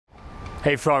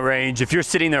Hey Front Range, if you're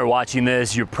sitting there watching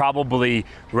this, you're probably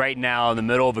right now in the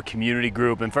middle of a community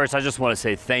group. And first, I just want to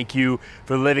say thank you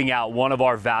for living out one of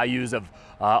our values of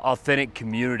authentic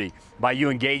community. By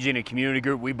you engaging in a community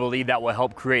group, we believe that will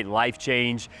help create life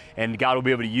change and God will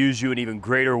be able to use you in even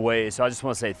greater ways. So I just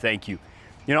want to say thank you.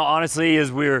 You know, honestly,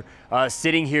 as we're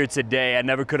sitting here today, I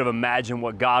never could have imagined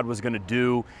what God was going to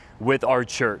do with our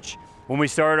church. When we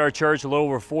started our church a little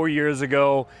over 4 years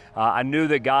ago, I knew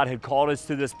that God had called us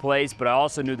to this place, but I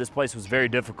also knew this place was very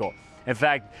difficult. In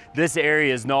fact, this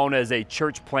area is known as a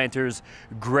church planter's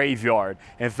graveyard.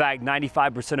 In fact,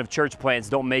 95% of church plants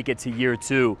don't make it to year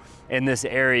 2 in this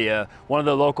area. One of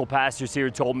the local pastors here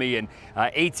told me in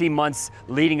 18 months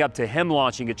leading up to him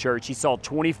launching a church, he saw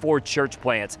 24 church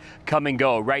plants come and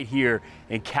go right here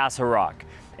in Castle Rock.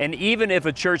 And even if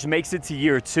a church makes it to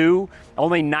year 2,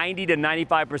 only 90 to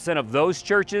 95% of those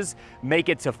churches make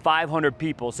it to 500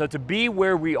 people. So to be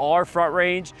where we are, Front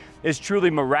Range, is truly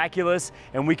miraculous,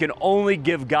 and we can only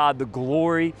give God the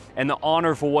glory and the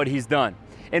honor for what He's done.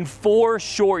 In 4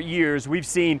 short years, we've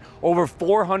seen over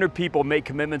 400 people make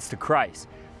commitments to Christ.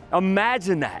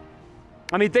 Imagine that.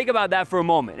 I mean, think about that for a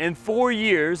moment. In 4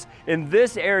 years, in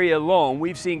this area alone,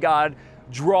 we've seen God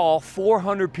draw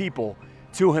 400 people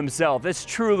to Himself. It's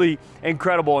truly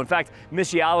incredible. In fact,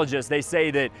 missiologists, they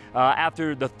say that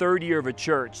after the 3rd year of a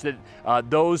church, that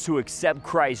those who accept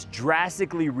Christ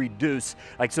drastically reduce,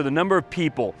 so the number of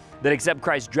people that accept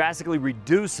Christ drastically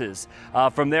reduces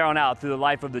from there on out through the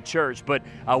life of the church. But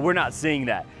we're not seeing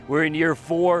that. We're in year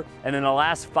 4, and in the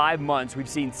last 5 months, we've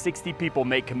seen 60 people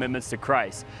make commitments to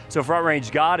Christ. So Front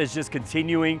Range, God is just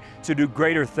continuing to do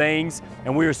greater things,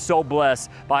 and we are so blessed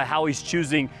by how He's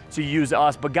choosing to use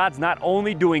us. But God's not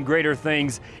only doing greater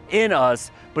things in us,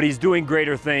 but He's doing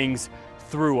greater things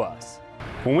through us.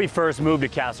 When we first moved to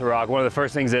Castle Rock, one of the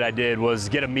first things that I did was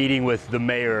get a meeting with the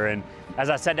mayor. And as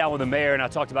I sat down with the mayor and I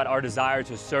talked about our desire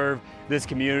to serve this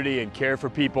community and care for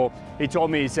people, he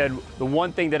told me, he said, the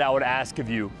one thing that I would ask of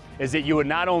you is that you would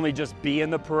not only just be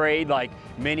in the parade like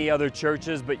many other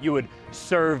churches, but you would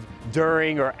serve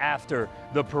during or after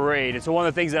the parade. And so one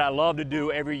of the things that I love to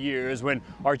do every year is when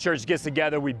our church gets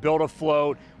together, we build a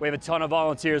float, we have a ton of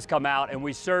volunteers come out and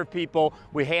we serve people,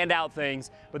 we hand out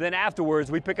things, but then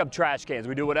afterwards we pick up trash cans.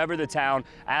 We do whatever the town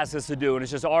asks us to do, and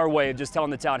it's just our way of just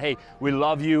telling the town, hey, we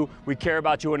love you, we care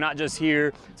about you, we're not just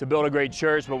here to build a great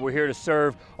church, but we're here to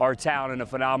serve our town in a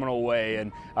phenomenal way.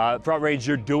 And Front Range,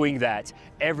 you're doing that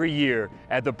every year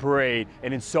at the parade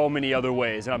and in so many other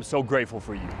ways, and I'm so grateful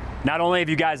for you. Not only have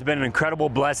you guys been an incredible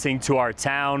blessing to our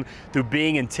town through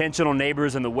being intentional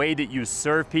neighbors in the way that you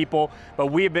serve people, but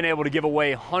we have been able to give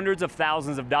away hundreds of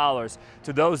thousands of dollars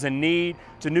to those in need,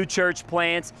 to new church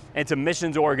plants, and to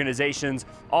missions organizations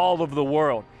all over the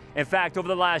world. In fact, over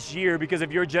the last year, because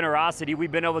of your generosity,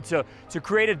 we've been able to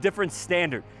create a different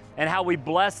standard and how we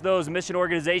bless those mission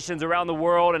organizations around the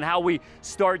world and how we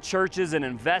start churches and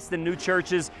invest in new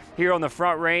churches here on the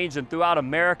Front Range and throughout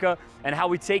America, and how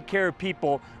we take care of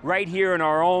people right here in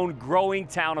our own growing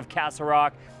town of Castle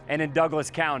Rock and in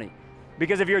Douglas County.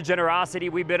 Because of your generosity,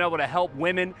 we've been able to help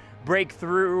women break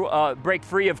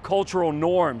free of cultural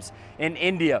norms in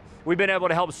India. We've been able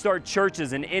to help start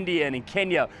churches in India and in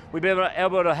Kenya. We've been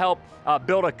able to help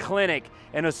build a clinic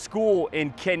and a school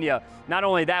in Kenya. Not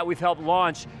only that, we've helped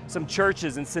launch some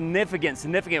churches in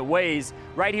significant ways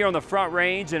right here on the Front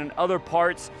Range and in other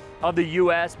parts of the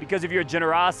U.S. Because of your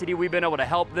generosity, we've been able to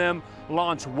help them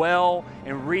launch well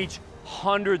and reach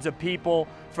hundreds of people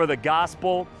for the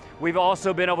gospel. We've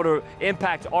also been able to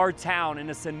impact our town in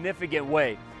a significant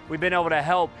way. We've been able to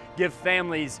help give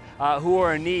families who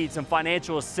are in need some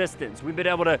financial assistance. We've been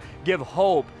able to give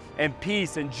hope and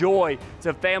peace and joy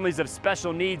to families of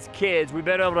special needs kids. We've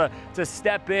been able to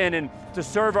step in and to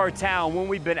serve our town when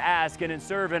we've been asked, and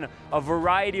serve in a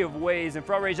variety of ways. And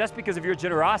Front Range, that's because of your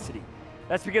generosity.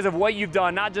 That's because of what you've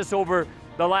done, not just over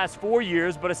the last 4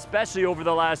 years, but especially over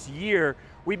the last year.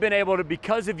 We've been able to,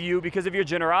 because of you, because of your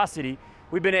generosity,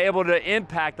 we've been able to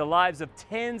impact the lives of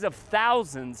tens of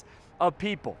thousands of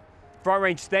people. Front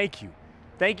Range, thank you.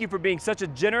 Thank you for being such a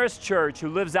generous church who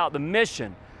lives out the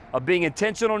mission of being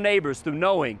intentional neighbors through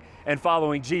knowing and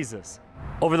following Jesus.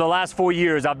 Over the last 4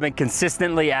 years, I've been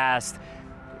consistently asked,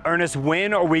 Ernest,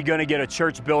 when are we going to get a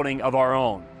church building of our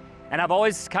own? And I've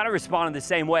always kind of responded the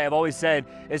same way. I've always said,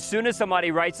 as soon as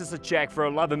somebody writes us a check for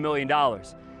 $11 million.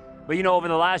 But you know, over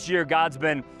the last year, God's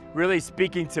been really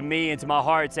speaking to me and to my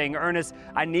heart, saying, Ernest,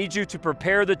 I need you to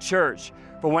prepare the church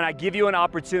for when I give you an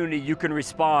opportunity, you can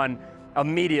respond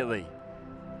immediately.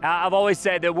 I've always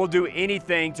said that we'll do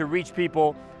anything to reach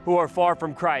people who are far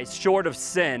from Christ, short of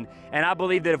sin. And I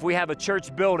believe that if we have a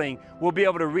church building, we'll be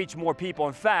able to reach more people.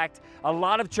 In fact, a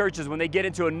lot of churches, when they get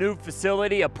into a new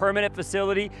facility, a permanent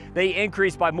facility, they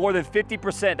increase by more than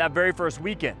 50% that very first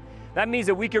weekend. That means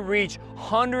that we could reach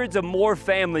hundreds of more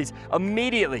families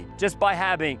immediately just by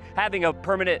having a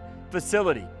permanent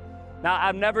facility. Now,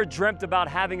 I've never dreamt about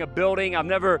having a building. I've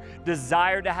never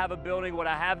desired to have a building. What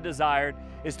I have desired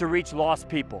is to reach lost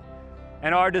people.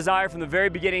 And our desire from the very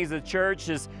beginnings of the church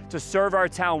is to serve our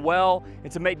town well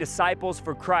and to make disciples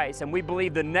for Christ. And we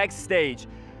believe the next stage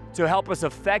to help us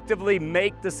effectively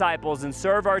make disciples and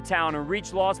serve our town and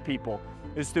reach lost people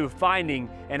is through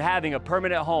finding and having a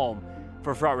permanent home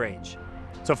for Front Range.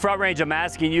 So Front Range, I'm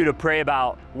asking you to pray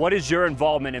about what is your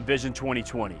involvement in Vision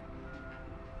 2020.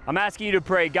 I'm asking you to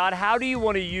pray, God, how do you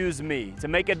want to use me to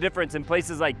make a difference in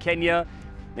places like Kenya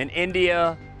and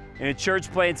India and in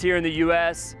church plants here in the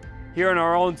U.S., here in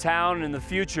our own town and in the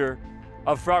future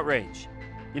of Front Range?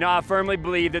 You know, I firmly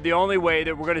believe that the only way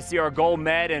that we're going to see our goal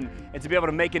met and to be able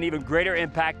to make an even greater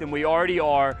impact than we already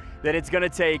are, that it's going to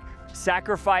take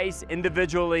sacrifice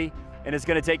individually and it's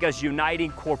going to take us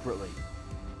uniting corporately.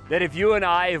 That if you and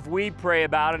I, if we pray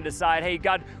about it and decide, hey,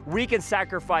 God, we can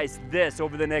sacrifice this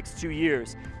over the next 2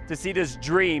 years to see this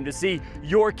dream, to see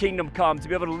your kingdom come, to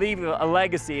be able to leave a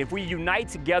legacy. If we unite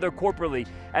together corporately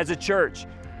as a church,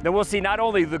 then we'll see not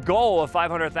only the goal of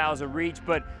 500,000 reach,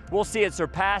 but we'll see it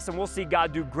surpass and we'll see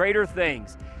God do greater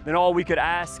things than all we could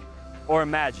ask or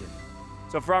imagine.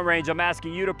 So Front Range, I'm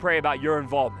asking you to pray about your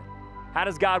involvement. How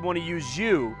does God want to use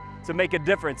you to make a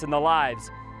difference in the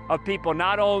lives of people,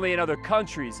 not only in other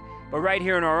countries, but right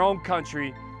here in our own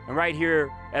country and right here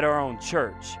at our own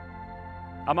church?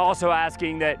 I'm also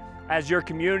asking that as your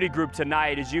community group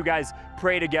tonight, as you guys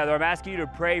pray together, I'm asking you to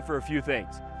pray for a few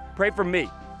things. Pray for me.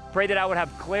 Pray that I would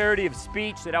have clarity of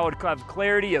speech, that I would have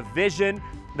clarity of vision,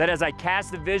 that as I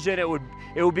cast the vision, it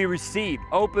would be received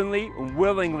openly and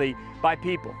willingly by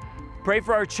people. Pray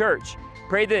for our church.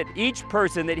 Pray that each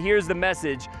person that hears the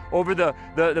message over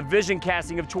the vision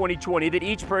casting of 2020, that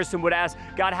each person would ask,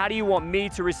 God, how do you want me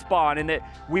to respond? And that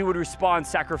we would respond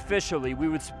sacrificially, we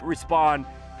would respond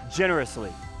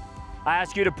generously. I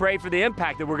ask you to pray for the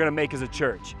impact that we're going to make as a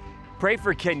church. Pray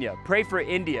for Kenya, pray for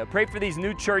India, pray for these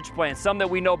new church plants, some that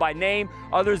we know by name,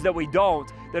 others that we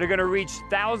don't, that are going to reach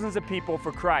thousands of people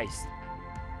for Christ.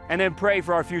 And then pray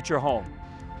for our future home.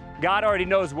 God already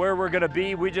knows where we're going to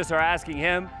be. We just are asking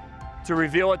Him to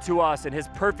reveal it to us in His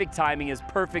perfect timing, His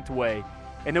perfect way.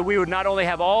 And that we would not only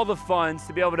have all the funds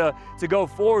to be able to go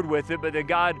forward with it, but that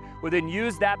God would then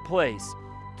use that place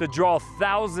to draw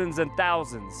thousands and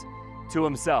thousands to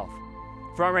Himself.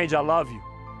 Front Range, I love you.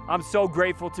 I'm so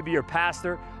grateful to be your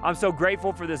pastor. I'm so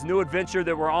grateful for this new adventure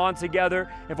that we're on together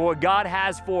and for what God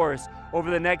has for us over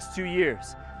the next 2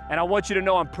 years. And I want you to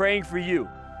know I'm praying for you.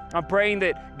 I'm praying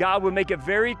that God would make it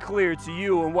very clear to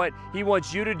you and what He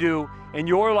wants you to do in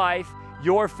your life,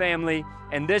 your family,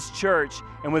 and this church,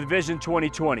 and with Vision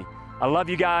 2020. I love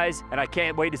you guys, and I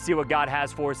can't wait to see what God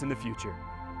has for us in the future.